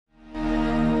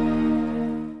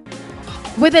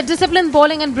With their disciplined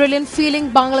bowling and brilliant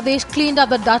fielding, Bangladesh cleaned up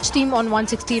the Dutch team on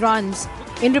 160 runs.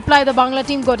 In reply, the Bangla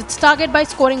team got its target by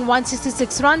scoring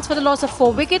 166 runs for the loss of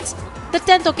 4 wickets, the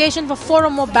 10th occasion for 4 or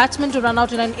more batsmen to run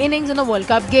out in an innings in a World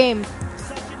Cup game.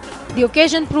 The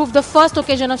occasion proved the first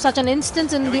occasion of such an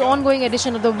instance in the ongoing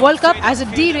edition of the World Cup, as it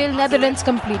derailed Netherlands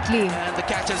completely. And the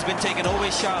catch has been taken,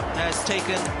 always sharp, has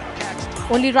taken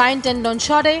catch. Only Ryan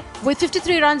Tendon-Shade, with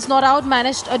 53 runs not out,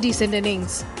 managed a decent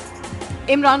innings.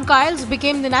 Imran Kayals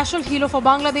became the national hero for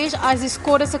Bangladesh as he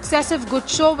scored a successive good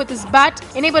show with his bat,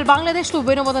 enabled Bangladesh to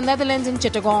win over the Netherlands in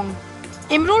Chittagong.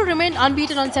 Imrul remained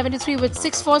unbeaten on 73 with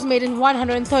 6 fours made in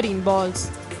 113 balls.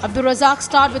 Abdur Razak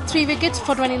starred with 3 wickets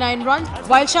for 29 runs,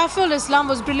 while Shafiul Islam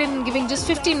was brilliant in giving just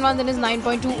 15 runs in his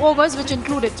 9.2 overs, which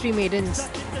included 3 maidens.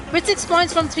 With 6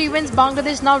 points from 3 wins,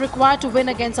 Bangladesh now required to win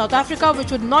against South Africa,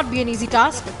 which would not be an easy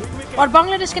task, or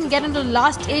Bangladesh can get into the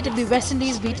last 8 if the West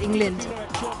Indies beat England.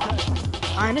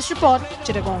 INS Report,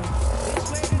 Chittagong.